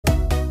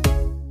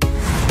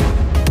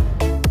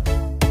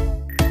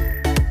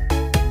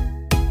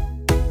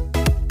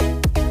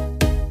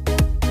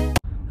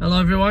Hello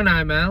everyone,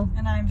 I'm El.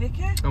 And I'm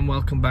Vicky. And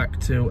welcome back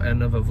to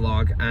another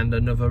vlog and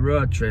another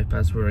road trip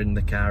as we're in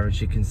the car, as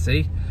you can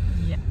see.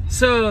 Yeah.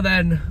 So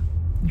then,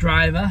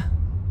 driver,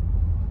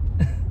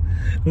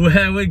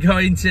 where are we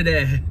going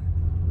today?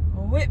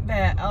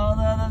 Whitby,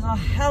 although there's a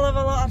hell of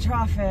a lot of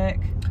traffic.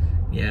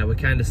 Yeah, we're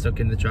kind of stuck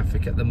in the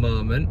traffic at the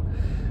moment.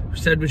 We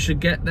said we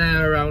should get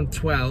there around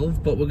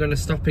 12, but we're going to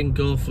stop in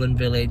Gothland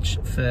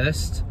Village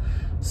first.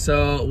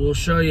 So we'll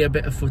show you a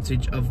bit of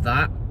footage of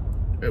that.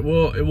 It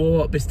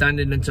won't be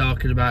standing and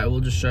talking about it,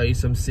 we'll just show you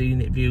some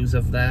scenic views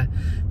of there.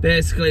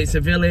 Basically, it's a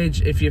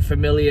village, if you're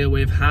familiar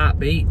with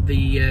Heartbeat,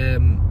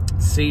 the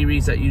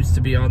series that used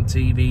to be on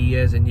TV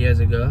years and years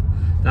ago.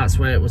 That's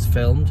where it was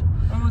filmed.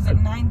 When was it,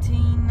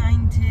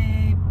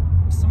 1990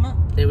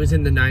 something? It was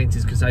in the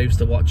 90s because I used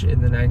to watch it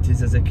in the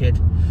 90s as a kid.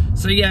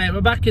 So yeah,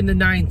 we're back in the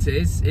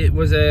 90s. It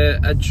was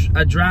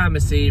a drama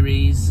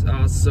series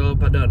or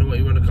soap, I don't know what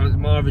you want to call it,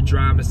 more of a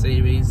drama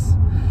series.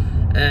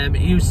 It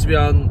used to be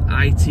on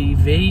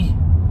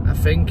ITV, I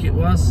think it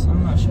was.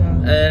 I'm not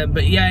sure.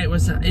 But yeah, it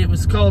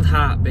was called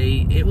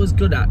Heartbeat. It was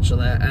good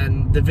actually,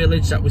 and the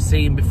village that we're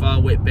seeing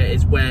before Whitby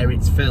is where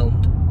it's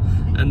filmed,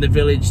 and the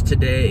village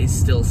today is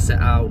still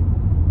set out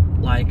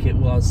like it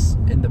was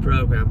in the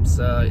programme,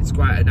 so it's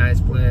quite a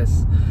nice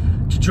place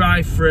to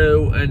drive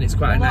through, and it's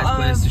quite a nice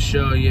place to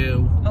show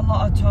you. A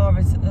lot of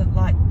tourist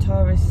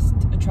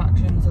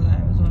attractions are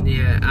there as well.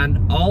 Yeah,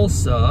 and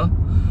also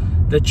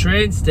the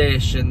train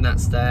station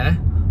that's there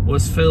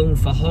was filmed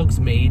for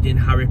Hogsmeade in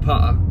Harry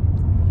Potter.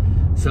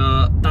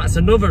 So that's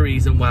another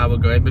reason why we're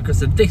going,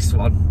 because of this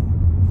one.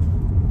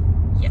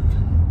 Yep.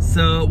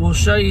 So we'll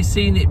show you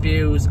scenic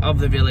views of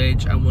the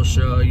village, and we'll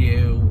show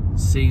you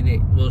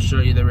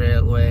the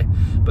railway.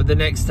 But the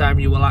next time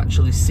you will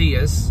actually see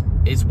us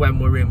is when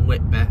we're in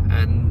Whitby,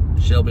 and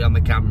she'll be on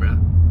the camera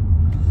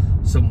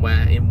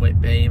somewhere in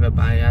Whitby, either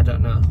by, I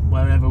don't know,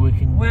 wherever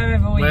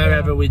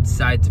we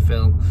decide to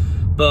film.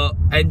 But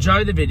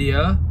enjoy the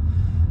video.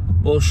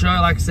 We'll show,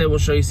 like I said, we'll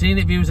show you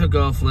scenic views of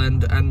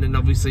Gothland, and then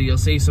obviously you'll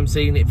see some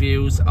scenic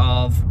views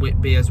of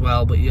Whitby as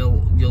well. But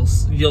you'll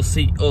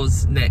see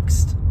us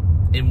next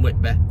in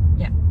Whitby.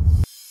 Yeah.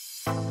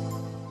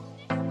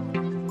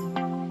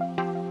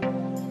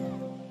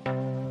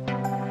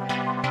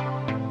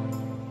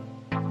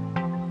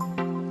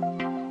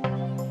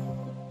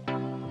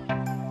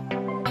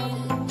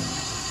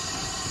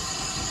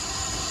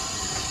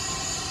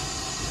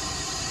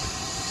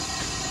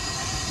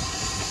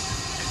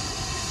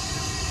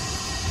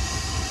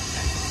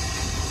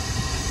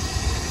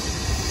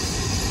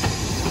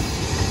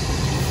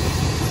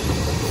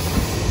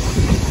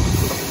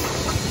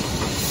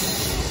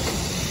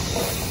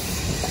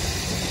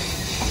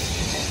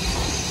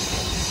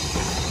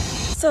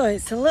 So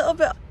it's a little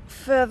bit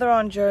further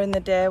on during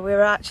the day.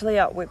 We're actually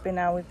at Whitby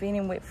now. We've been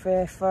in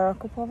Whitby for a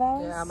couple of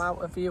hours. Yeah, I'm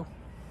out of view.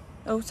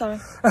 Oh, sorry.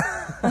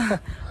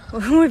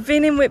 We've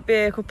been in Whitby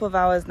a couple of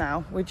hours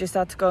now. We just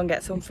had to go and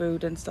get some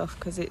food and stuff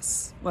because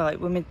it's, well,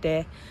 we're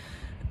midday.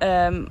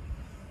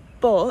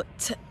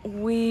 But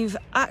we've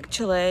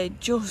actually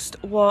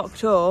just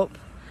walked up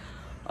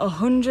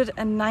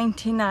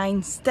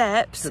 199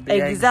 steps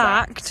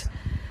exact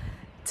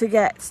to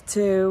get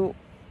to,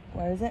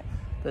 where is it?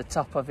 The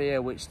top of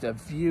here, which the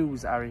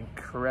views are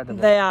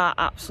incredible. They are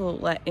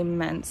absolutely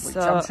immense. Which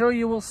so I'm sure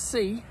you will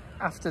see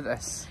after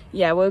this.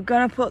 Yeah, we're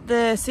going to put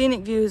the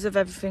scenic views of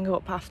everything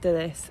up after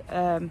this.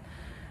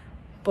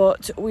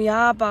 But we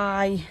are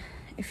by,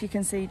 if you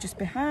can see just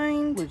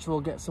behind. Which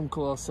we'll get some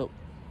close-up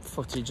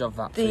footage of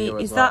that for you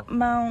as Is well. that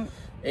Mount?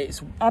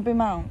 It's Abbey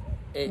Mount?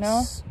 It's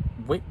no?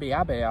 Whitby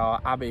Abbey or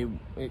Abbey.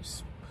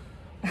 It's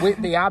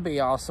Whitby Abbey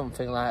or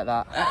something like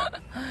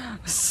that.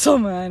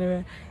 Somewhere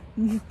anyway.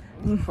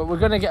 But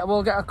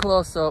we'll get a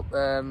close-up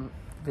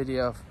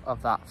video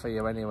of that for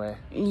you anyway.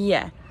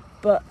 Yeah,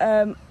 but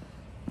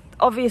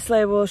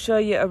obviously we'll show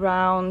you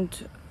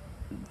around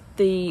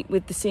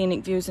with the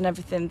scenic views and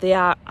everything. They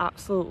are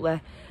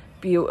absolutely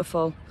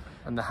beautiful.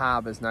 And the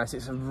harbour's nice.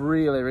 It's a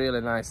really, really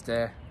nice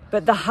day.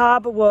 But the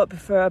harbour won't be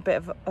for a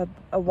bit of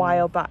a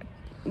while back.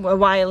 A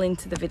while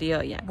into the video,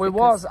 yeah.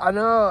 I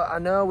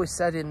know we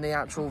said in the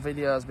actual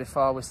videos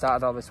before we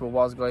started all this we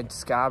was going to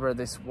Scarborough.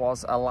 This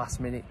was a last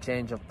minute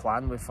change of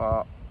plan. We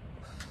thought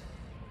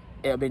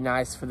it'll be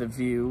nice for the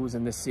views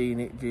and the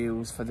scenic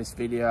views for this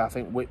video. I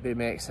think Whitby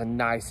makes a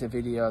nicer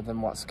video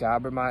than what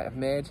Scarborough might have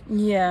made.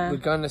 Yeah. We're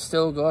going to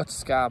still go to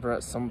Scarborough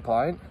at some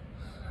point,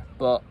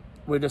 but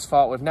we just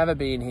thought we've never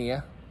been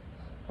here,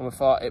 and we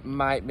thought it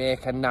might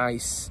make a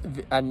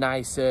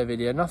nicer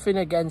video. Nothing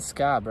against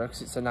Scarborough,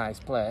 because it's a nice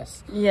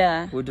place.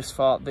 Yeah. We just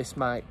thought this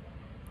might,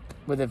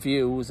 with the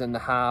views and the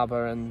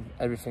harbour and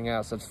everything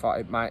else, I just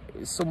thought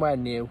it's somewhere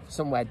new,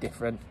 somewhere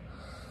different.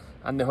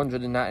 And the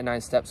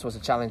 199 steps was a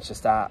challenge to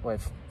start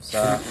with,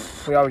 so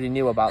we already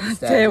knew about the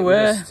steps.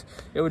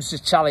 It was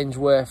just a challenge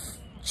worth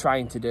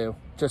trying to do.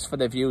 Just for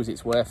the views,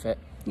 it's worth it.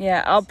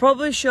 Yeah, I'll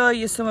probably show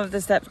you some of the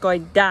steps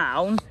going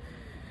down.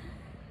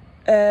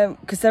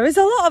 Because there is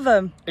a lot of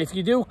them. If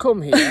you do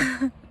come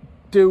here,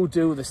 do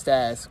the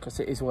stairs, because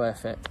it is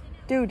worth it.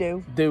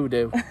 Do. Do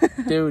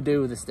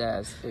the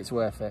stairs. It's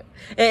worth it.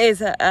 It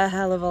is a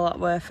hell of a lot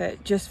worth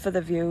it, just for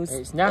the views.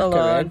 It's knackering,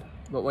 alone.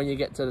 but when you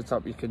get to the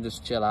top, you can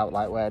just chill out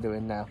like we're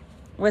doing now.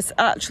 We're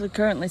actually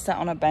currently sat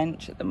on a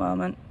bench at the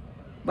moment.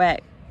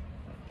 Wait,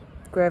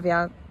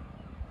 graveyard.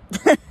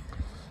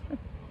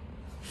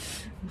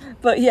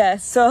 But yeah,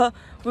 so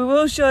we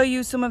will show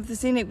you some of the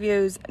scenic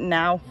views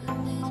now.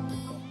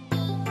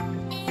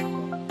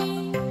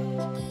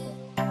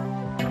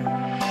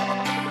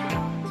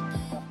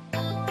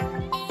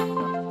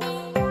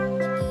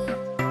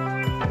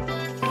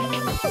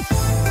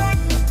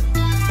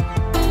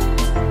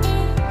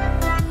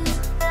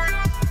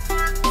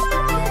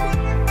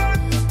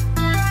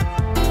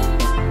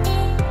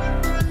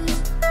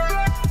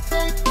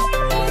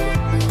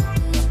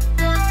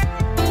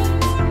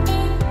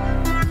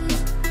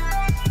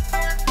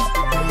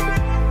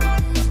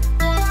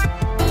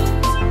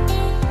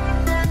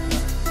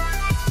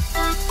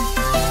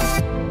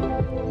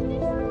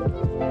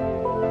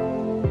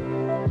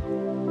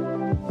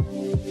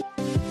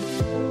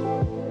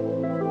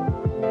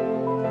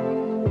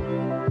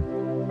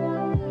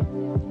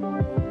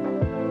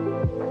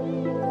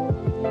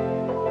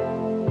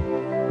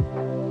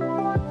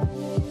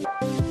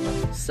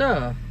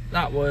 So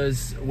that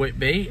was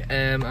Whitby.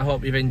 I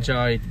hope you've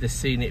enjoyed the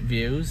scenic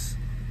views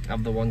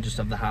of the one just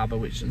off the harbour,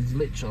 which is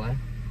literally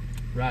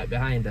right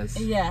behind us.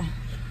 Yeah.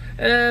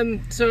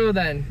 So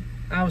then,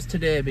 how's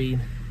today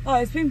been? Oh,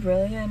 it's been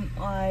brilliant.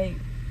 Like,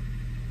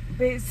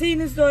 but seeing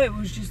as though it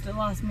was just a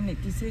last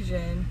minute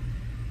decision,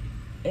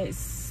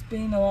 it's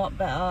been a lot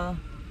better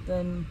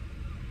than,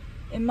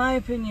 in my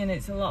opinion,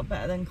 it's a lot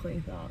better than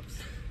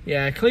Cleethorpes.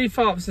 Yeah,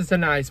 Cleethorpes is a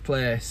nice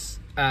place.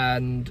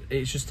 And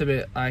it's just a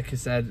bit, like I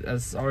said,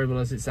 as horrible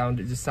as it sounds,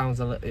 it just sounds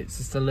it's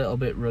just a little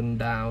bit run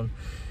down.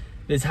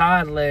 There's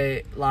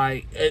hardly,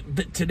 like,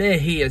 today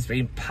here has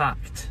been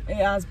packed. It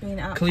has been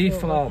absolutely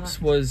Cleethorpes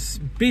packed. was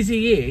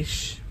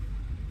busy-ish,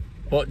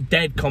 but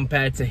dead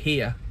compared to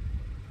here.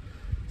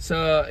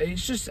 So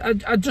it's just,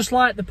 I just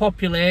like the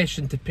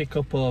population to pick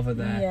up over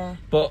there. Yeah.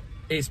 But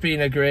it's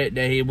been a great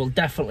day here. We'll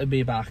definitely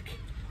be back.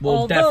 We'll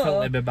Although,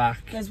 definitely be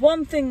back. There's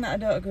one thing that I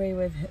don't agree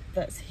with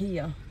that's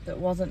here that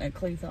wasn't at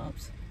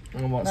Cleethorpes.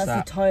 And what's that's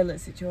that? the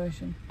toilet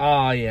situation.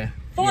 Oh yeah.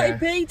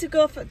 40p to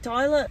go for the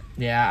toilet.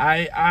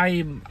 Yeah,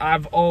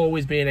 I've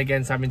always been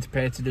against having to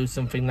pay to do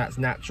something that's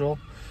natural.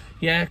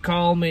 Yeah,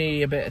 call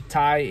me a bit of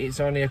tight, it's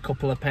only a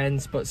couple of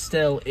pence, but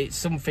still, it's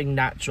something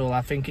natural.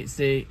 I think it's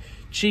the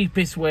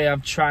cheapest way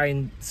of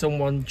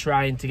someone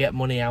trying to get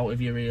money out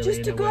of you, really.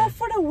 Just to go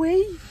for a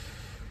wee.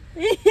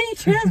 It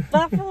just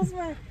baffles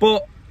me.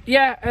 But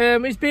yeah,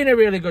 it's been a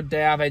really good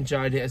day. I've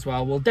enjoyed it as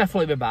well. We'll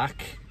definitely be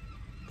back,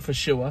 for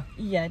sure.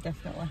 Yeah,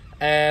 definitely.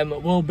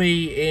 We'll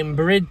be in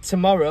Brid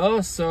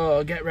tomorrow,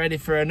 so get ready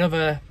for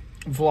another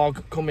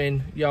vlog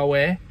coming your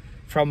way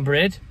from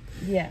Brid.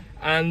 Yeah.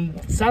 And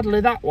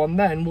sadly that one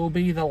then will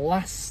be the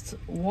last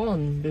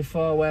one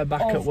before we're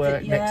back at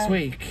work next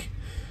week.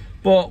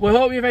 But we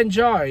hope you've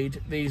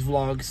enjoyed these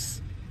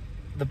vlogs,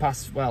 the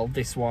past, well,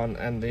 this one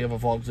and the other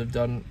vlogs we've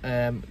done.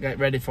 Get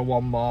ready for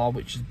one more,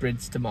 which is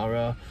Brid's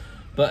tomorrow.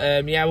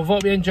 But yeah, we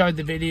hope you enjoyed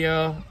the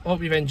video.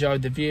 Hope you've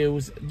enjoyed the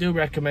views. Do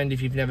recommend,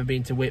 if you've never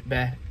been to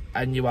Whitby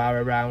and you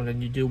are around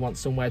and you do want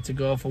somewhere to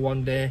go for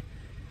one day,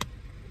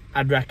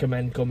 I'd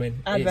recommend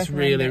coming. It's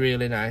really,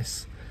 really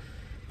nice.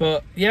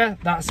 But yeah,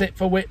 that's it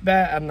for Whitby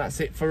and that's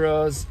it for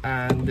us.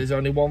 And there's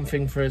only one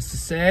thing for us to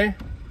say,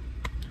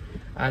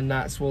 and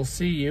that's we'll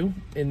see you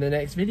in the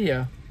next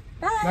video.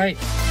 Bye.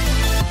 Bye.